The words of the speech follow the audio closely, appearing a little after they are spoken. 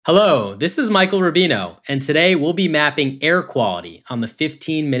Hello, this is Michael Rubino, and today we'll be mapping air quality on the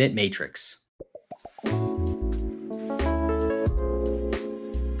 15-minute matrix.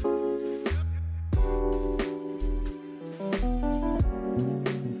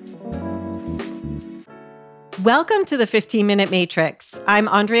 Welcome to the 15-Minute Matrix. I'm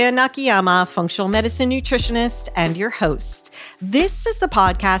Andrea Nakayama, functional medicine nutritionist and your host. This is the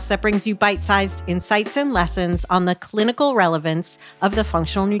podcast that brings you bite-sized insights and lessons on the clinical relevance of the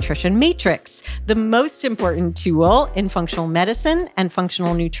functional nutrition matrix, the most important tool in functional medicine and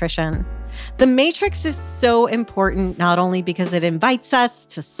functional nutrition. The matrix is so important not only because it invites us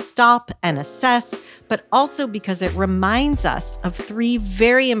to stop and assess, but also because it reminds us of three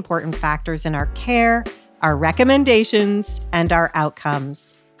very important factors in our care, our recommendations, and our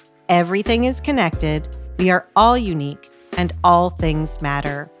outcomes. Everything is connected, we are all unique, and all things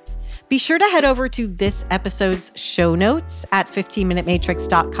matter. Be sure to head over to this episode's show notes at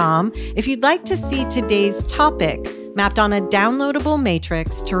 15minutematrix.com if you'd like to see today's topic mapped on a downloadable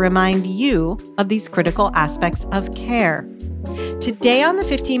matrix to remind you of these critical aspects of care. Today on the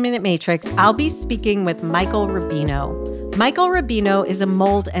 15-Minute Matrix, I'll be speaking with Michael Rubino. Michael Rubino is a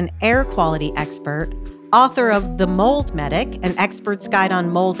mold and air quality expert, author of The Mold Medic, an expert's guide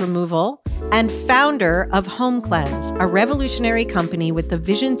on mold removal, and founder of Home Cleanse, a revolutionary company with the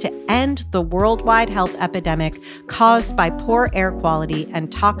vision to end the worldwide health epidemic caused by poor air quality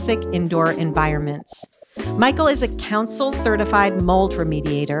and toxic indoor environments. Michael is a council-certified mold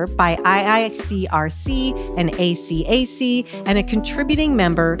remediator by IICRC and ACAC, and a contributing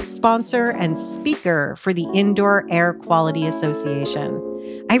member, sponsor, and speaker for the Indoor Air Quality Association.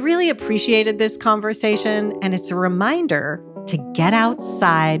 I really appreciated this conversation, and it's a reminder to get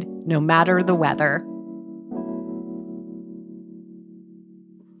outside no matter the weather.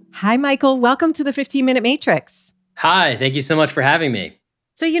 Hi, Michael. Welcome to the 15-Minute Matrix. Hi, thank you so much for having me.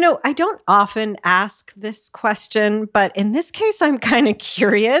 So, I don't often ask this question, but in this case, I'm kind of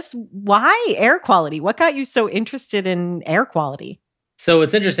curious. Why air quality? What got you so interested in air quality? So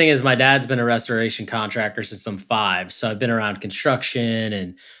what's interesting is my dad's been a restoration contractor since I'm 5. So I've been around construction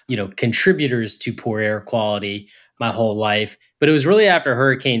and, contributors to poor air quality my whole life. But it was really after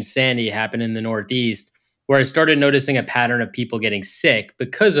Hurricane Sandy happened in the Northeast where I started noticing a pattern of people getting sick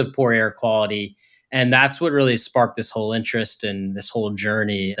because of poor air quality. And that's what really sparked this whole interest and this whole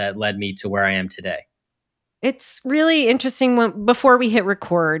journey that led me to where I am today. It's really interesting. Before we hit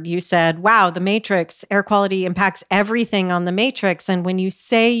record, you said, wow, the matrix, air quality impacts everything on the matrix. And when you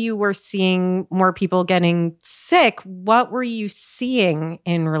say you were seeing more people getting sick, what were you seeing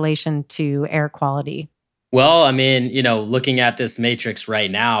in relation to air quality? Well, looking at this matrix right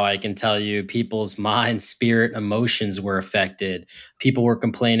now, I can tell you people's mind, spirit, emotions were affected. People were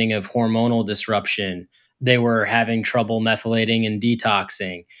complaining of hormonal disruption. They were having trouble methylating and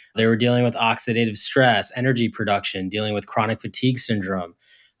detoxing. They were dealing with oxidative stress, energy production, dealing with chronic fatigue syndrome.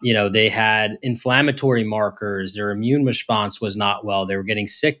 They had inflammatory markers. Their immune response was not well. They were getting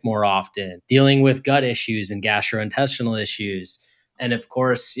sick more often, dealing with gut issues and gastrointestinal issues. And of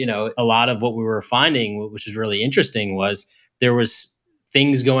course, a lot of what we were finding, which was really interesting, was there was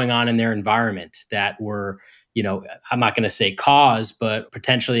things going on in their environment that were, I'm not going to say cause, but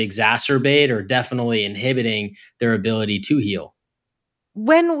potentially exacerbate or definitely inhibiting their ability to heal.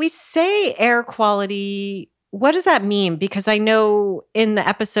 When we say air quality, what does that mean? Because I know in the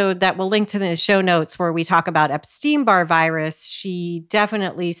episode that we'll link to in the show notes where we talk about Epstein-Barr virus, she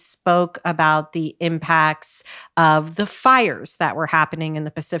definitely spoke about the impacts of the fires that were happening in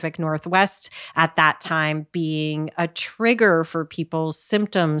the Pacific Northwest at that time being a trigger for people's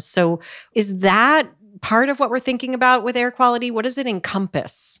symptoms. So is that part of what we're thinking about with air quality? What does it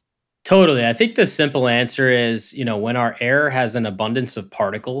encompass? Totally. I think the simple answer is, when our air has an abundance of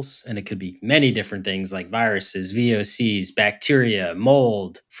particles, and it could be many different things like viruses, VOCs, bacteria,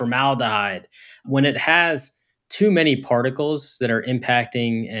 mold, formaldehyde, when it has too many particles that are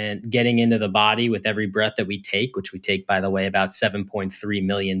impacting and getting into the body with every breath that we take, which we take, by the way, about 7.3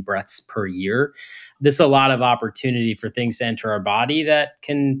 million breaths per year, there's a lot of opportunity for things to enter our body that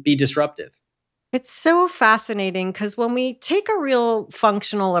can be disruptive. It's so fascinating because when we take a real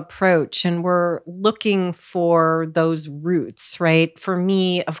functional approach and we're looking for those roots, right? For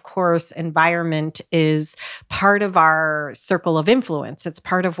me, of course, environment is part of our circle of influence. It's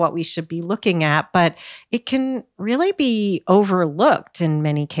part of what we should be looking at, but it can really be overlooked in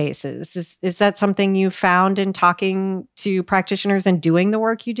many cases. Is that something you found in talking to practitioners and doing the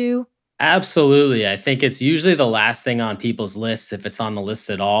work you do? Absolutely. I think it's usually the last thing on people's lists, if it's on the list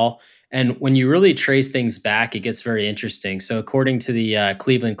at all. And when you really trace things back, it gets very interesting. So according to the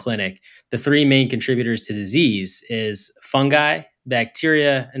Cleveland Clinic, the 3 main contributors to disease is fungi,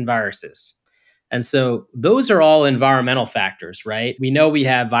 bacteria, and viruses. And so those are all environmental factors, right? We know we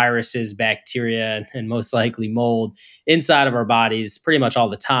have viruses, bacteria, and most likely mold inside of our bodies pretty much all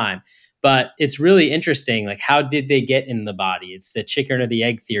the time. But it's really interesting, like how did they get in the body? It's the chicken or the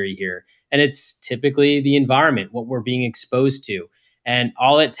egg theory here. And it's typically the environment, what we're being exposed to. And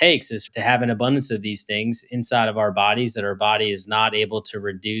all it takes is to have an abundance of these things inside of our bodies that our body is not able to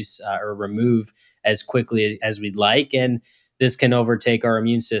reduce or remove as quickly as we'd like. And this can overtake our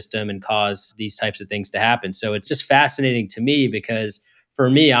immune system and cause these types of things to happen. So it's just fascinating to me because for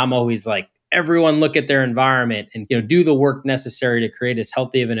me, I'm always like, everyone look at their environment and do the work necessary to create as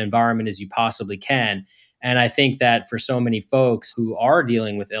healthy of an environment as you possibly can. And I think that for so many folks who are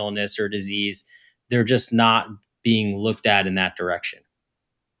dealing with illness or disease, they're just not being looked at in that direction.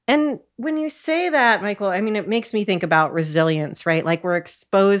 And when you say that, Michael, I mean, it makes me think about resilience, right? Like we're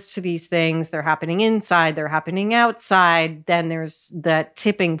exposed to these things, they're happening inside, they're happening outside. Then there's that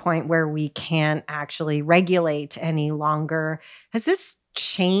tipping point where we can't actually regulate any longer. Has this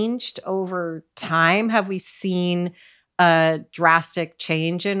changed over time? Have we seen a drastic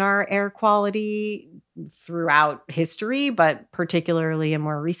change in our air quality throughout history, but particularly in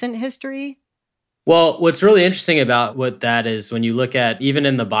more recent history? Well, what's really interesting about what that is when you look at even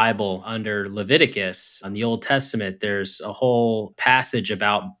in the Bible under Leviticus on the Old Testament, there's a whole passage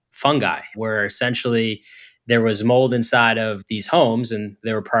about fungi where essentially there was mold inside of these homes and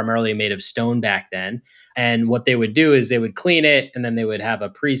they were primarily made of stone back then. And what they would do is they would clean it and then they would have a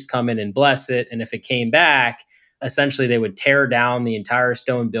priest come in and bless it. And if it came back, essentially they would tear down the entire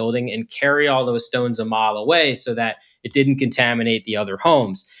stone building and carry all those stones a mile away so that it didn't contaminate the other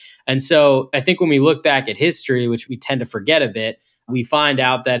homes. And so I think when we look back at history, which we tend to forget a bit, we find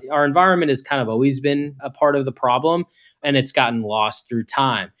out that our environment has kind of always been a part of the problem and it's gotten lost through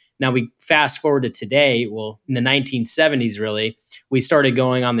time. Now we fast forward to today, well, in the 1970s, really, we started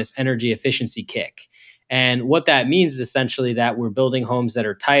going on this energy efficiency kick. And what that means is essentially that we're building homes that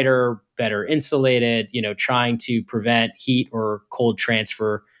are tighter, better insulated, trying to prevent heat or cold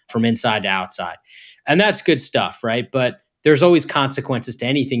transfer from inside to outside. And that's good stuff, right? But there's always consequences to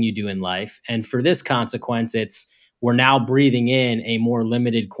anything you do in life. And for this consequence, it's we're now breathing in a more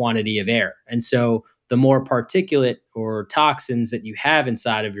limited quantity of air. And so the more particulate or toxins that you have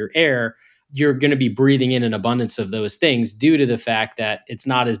inside of your air, you're going to be breathing in an abundance of those things due to the fact that it's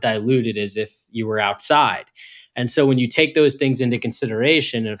not as diluted as if you were outside. And so when you take those things into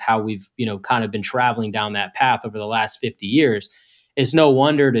consideration of how we've, kind of been traveling down that path over the last 50 years, it's no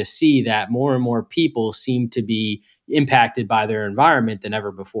wonder to see that more and more people seem to be impacted by their environment than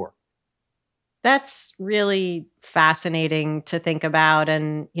ever before. That's really fascinating to think about.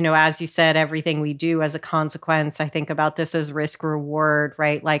 And, as you said, everything we do as a consequence, I think about this as risk reward,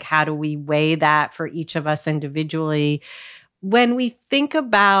 right? Like, how do we weigh that for each of us individually? When we think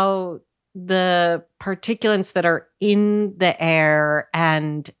about the particulates that are in the air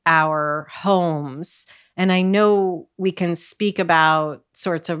and our homes, and I know we can speak about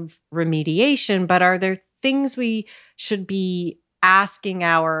sorts of remediation, but are there things we should be asking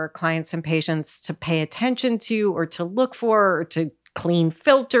our clients and patients to pay attention to or to look for or to clean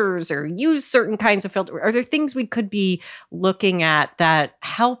filters or use certain kinds of filters? Are there things we could be looking at that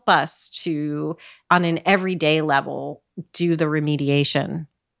help us to, on an everyday level, do the remediation?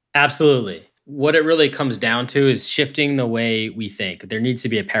 Absolutely. What it really comes down to is shifting the way we think. There needs to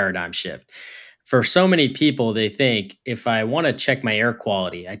be a paradigm shift. For so many people, they think if I want to check my air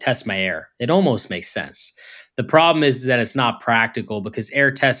quality, I test my air. It almost makes sense. The problem is that it's not practical because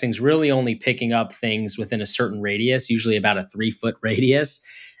air testing is really only picking up things within a certain radius, usually about a 3-foot radius.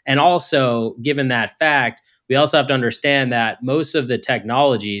 And also, given that fact, we also have to understand that most of the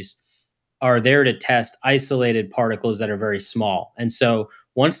technologies are there to test isolated particles that are very small. And so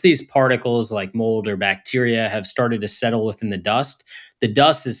once these particles like mold or bacteria have started to settle within the dust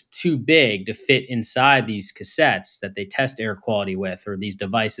is too big to fit inside these cassettes that they test air quality with, or these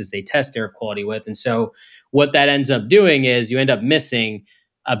devices they test air quality with. And so what that ends up doing is you end up missing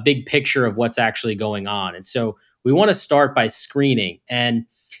a big picture of what's actually going on. And so we want to start by screening. And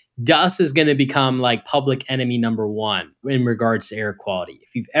dust is going to become like public enemy number one in regards to air quality.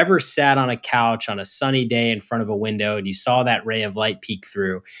 If you've ever sat on a couch on a sunny day in front of a window and you saw that ray of light peek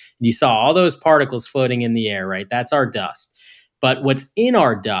through, and you saw all those particles floating in the air, right? That's our dust. But what's in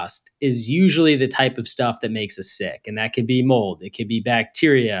our dust is usually the type of stuff that makes us sick. And that could be mold, it could be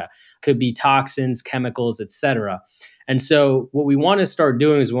bacteria, could be toxins, chemicals, etc. And so what we want to start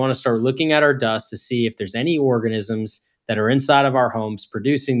doing is we want to start looking at our dust to see if there's any organisms that are inside of our homes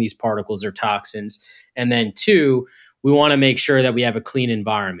producing these particles or toxins. And then 2, we want to make sure that we have a clean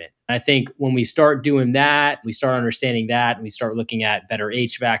environment. And I think when we start doing that, we start understanding that, and we start looking at better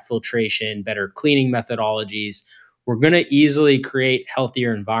HVAC filtration, better cleaning methodologies, we're going to easily create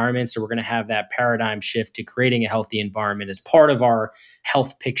healthier environments. So we're going to have that paradigm shift to creating a healthy environment as part of our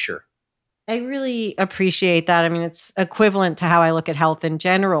health picture. I really appreciate that. I mean, it's equivalent to how I look at health in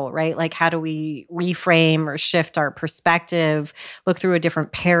general, right? Like, how do we reframe or shift our perspective, look through a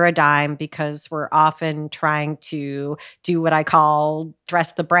different paradigm, because we're often trying to do what I call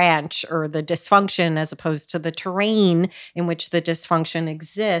dress the branch or the dysfunction as opposed to the terrain in which the dysfunction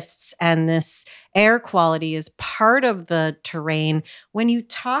exists. And this air quality is part of the terrain. When you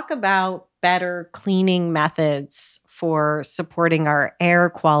talk about better cleaning methods for supporting our air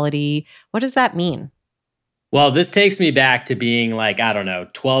quality, what does that mean? Well, this takes me back to being like, I don't know,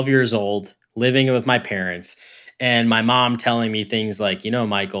 12 years old, living with my parents, and my mom telling me things like,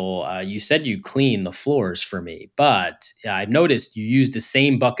 Michael, you said you clean the floors for me, but I've noticed you use the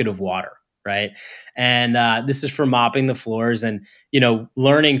same bucket of water. Right. And this is for mopping the floors. And,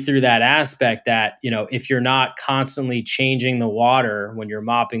 learning through that aspect that, if you're not constantly changing the water when you're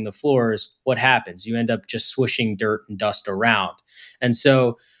mopping the floors, what happens? You end up just swishing dirt and dust around. And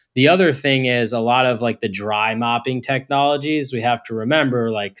so, the other thing is a lot of like the dry mopping technologies, we have to remember,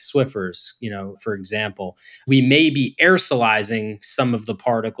 like Swiffers, for example, we may be aerosolizing some of the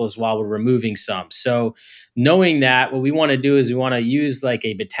particles while we're removing some. So knowing that, what we want to do is we want to use like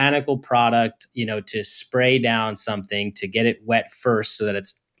a botanical product, to spray down something to get it wet first so that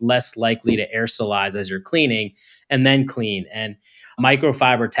it's less likely to aerosolize as you're cleaning, and then clean. And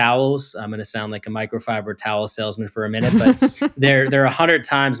microfiber towels, I'm going to sound like a microfiber towel salesman for a minute, but they're 100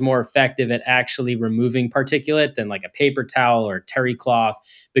 times more effective at actually removing particulate than like a paper towel or terry cloth,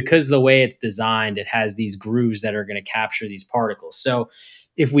 because the way it's designed, it has these grooves that are going to capture these particles. So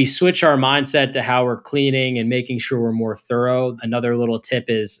if we switch our mindset to how we're cleaning and making sure we're more thorough, another little tip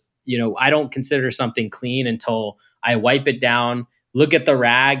is, I don't consider something clean until I wipe it down, look at the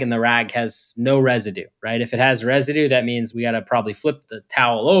rag, and the rag has no residue, right? If it has residue, that means we got to probably flip the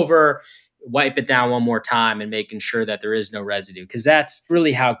towel over, wipe it down one more time, and making sure that there is no residue, because that's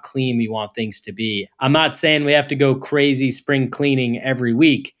really how clean we want things to be. I'm not saying we have to go crazy spring cleaning every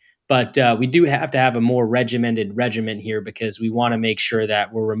week, but we do have to have a more regimented regimen here, because we want to make sure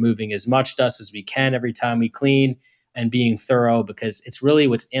that we're removing as much dust as we can every time we clean and being thorough, because it's really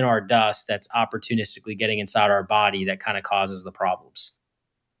what's in our dust that's opportunistically getting inside our body that kind of causes the problems.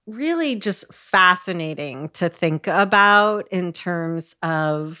 Really just fascinating to think about in terms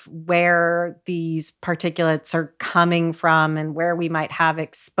of where these particulates are coming from and where we might have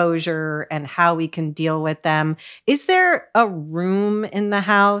exposure and how we can deal with them. Is there a room in the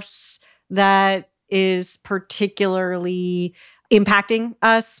house that is particularly impacting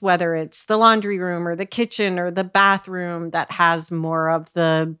us, whether it's the laundry room or the kitchen or the bathroom, that has more of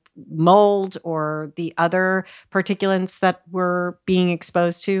the mold or the other particulates that we're being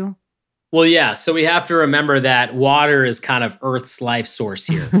exposed to? Well, yeah. So we have to remember that water is kind of Earth's life source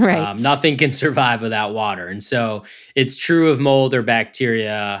here. Right. Nothing can survive without water. And so it's true of mold or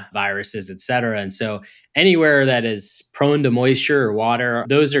bacteria, viruses, et cetera. And so anywhere that is prone to moisture or water,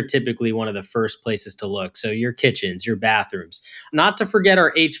 those are typically one of the first places to look. So your kitchens, your bathrooms, not to forget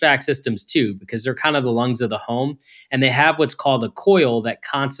our HVAC systems too, because they're kind of the lungs of the home, and they have what's called a coil that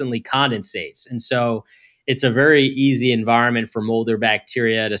constantly condensates. And so it's a very easy environment for mold or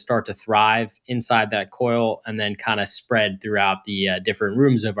bacteria to start to thrive inside that coil and then kind of spread throughout the different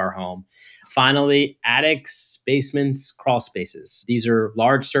rooms of our home. Finally, attics, basements, crawl spaces. These are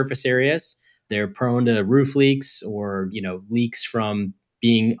large surface areas. They're prone to roof leaks or, leaks from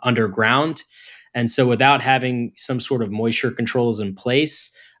being underground. And so without having some sort of moisture controls in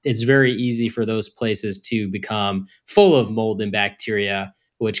place, it's very easy for those places to become full of mold and bacteria,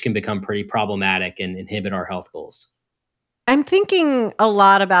 which can become pretty problematic and inhibit our health goals. I'm thinking a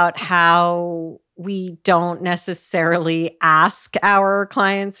lot about how we don't necessarily ask our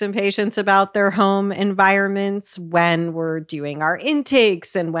clients and patients about their home environments when we're doing our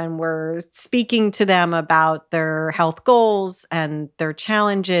intakes and when we're speaking to them about their health goals and their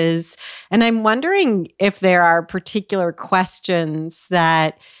challenges. And I'm wondering if there are particular questions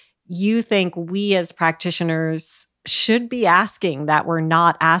that you think we as practitioners should be asking that we're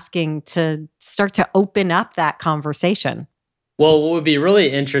not asking, to start to open up that conversation. Well, what would be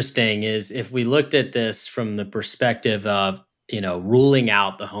really interesting is if we looked at this from the perspective of, ruling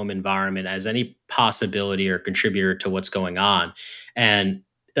out the home environment as any possibility or contributor to what's going on, and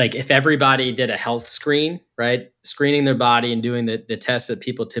like if everybody did a health screen, right? Screening their body and doing the tests that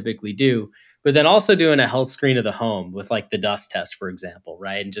people typically do, but then also doing a health screen of the home with like the dust test, for example,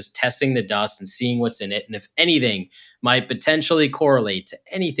 right? And just testing the dust and seeing what's in it. And if anything might potentially correlate to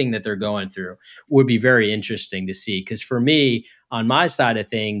anything that they're going through would be very interesting to see. Because for me, on my side of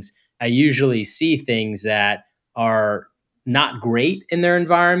things, I usually see things that are not great in their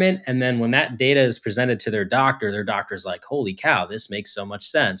environment. And then when that data is presented to their doctor's like, holy cow, this makes so much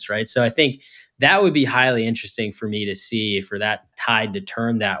sense, right? So I think that would be highly interesting for me to see for that tide to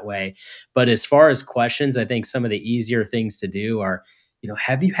turn that way. But as far as questions, I think some of the easier things to do are,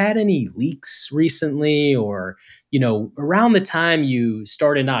 have you had any leaks recently? Or, around the time you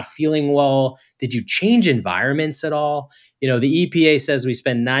started not feeling well, did you change environments at all? The EPA says we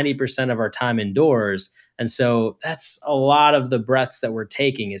spend 90% of our time indoors. And so that's a lot of the breaths that we're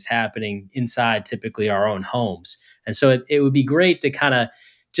taking is happening inside typically our own homes. And so it would be great to kind of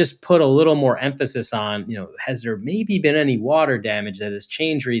just put a little more emphasis on, has there maybe been any water damage that has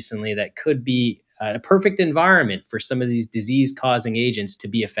changed recently that could be a perfect environment for some of these disease causing agents to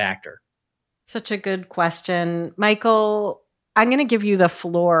be a factor? Such a good question. Michael, I'm going to give you the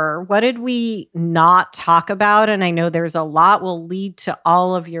floor. What did we not talk about? And I know there's a lot. We'll lead to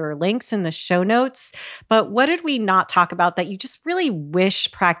all of your links in the show notes. But what did we not talk about that you just really wish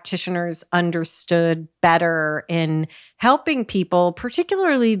practitioners understood better in helping people,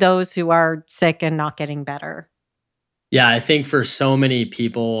 particularly those who are sick and not getting better? Yeah, I think for so many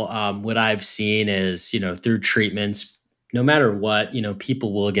people, what I've seen is, through treatments, no matter what,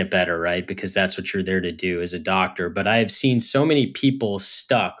 people will get better, right? Because that's what you're there to do as a doctor. But I've seen so many people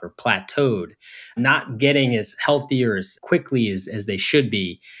stuck or plateaued, not getting as healthy or as quickly as they should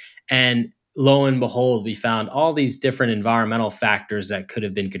be. And lo and behold, we found all these different environmental factors that could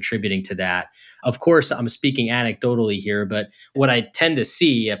have been contributing to that. Of course, I'm speaking anecdotally here, but what I tend to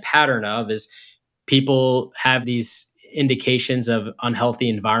see a pattern of is people have these indications of unhealthy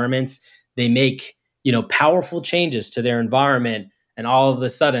environments. They make powerful changes to their environment, and all of a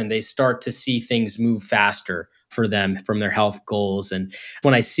sudden they start to see things move faster for them from their health goals. And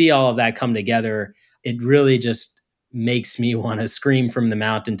when I see all of that come together, it really just makes me want to scream from the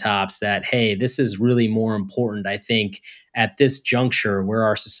mountaintops that, hey, this is really more important, I think, at this juncture where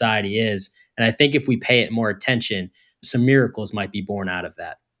our society is. And I think if we pay it more attention, some miracles might be born out of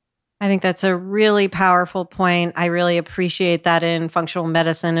that. I think that's a really powerful point. I really appreciate that in functional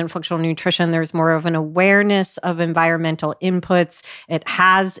medicine and functional nutrition, there's more of an awareness of environmental inputs. It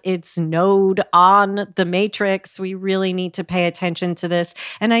has its node on the matrix. We really need to pay attention to this.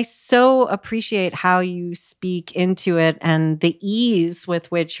 And I so appreciate how you speak into it and the ease with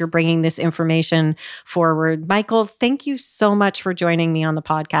which you're bringing this information forward. Michael, thank you so much for joining me on the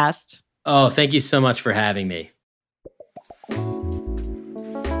podcast. Oh, thank you so much for having me.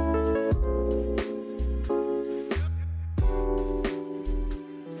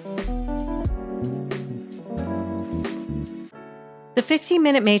 The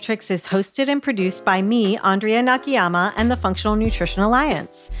 15-Minute Matrix is hosted and produced by me, Andrea Nakayama, and the Functional Nutrition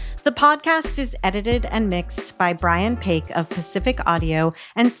Alliance. The podcast is edited and mixed by Brian Paik of Pacific Audio,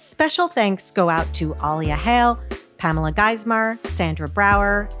 and special thanks go out to Alia Hale, Pamela Geismar, Sandra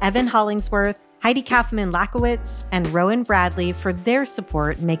Brower, Evan Hollingsworth, Heidi Kaufman-Lakowitz, and Rowan Bradley for their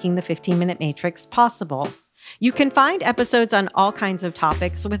support in making the 15-Minute Matrix possible. You can find episodes on all kinds of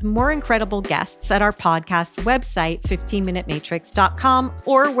topics with more incredible guests at our podcast website, 15minutematrix.com,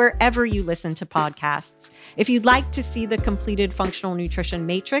 or wherever you listen to podcasts. If you'd like to see the completed functional nutrition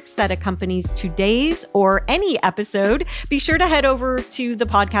matrix that accompanies today's or any episode, be sure to head over to the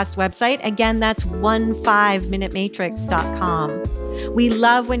podcast website. Again, that's 15minutematrix.com. We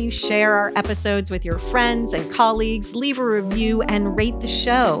love when you share our episodes with your friends and colleagues, leave a review, and rate the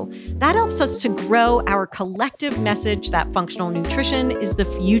show. That helps us to grow our collective message that functional nutrition is the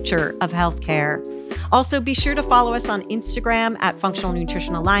future of healthcare. Also, be sure to follow us on Instagram at Functional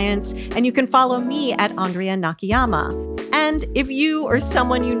Nutrition Alliance, and you can follow me at Andrea Nakayama. And if you or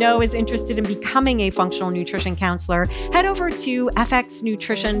someone you know is interested in becoming a functional nutrition counselor, head over to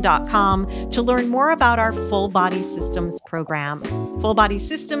fxnutrition.com to learn more about our Full Body Systems program. Full Body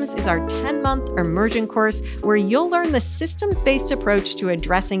Systems is our 10-month immersion course where you'll learn the systems-based approach to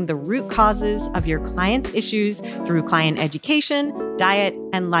addressing the root causes of your client's issues through client education, diet,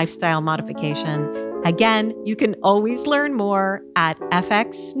 and lifestyle modification. Again, you can always learn more at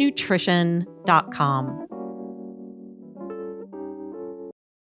fxnutrition.com.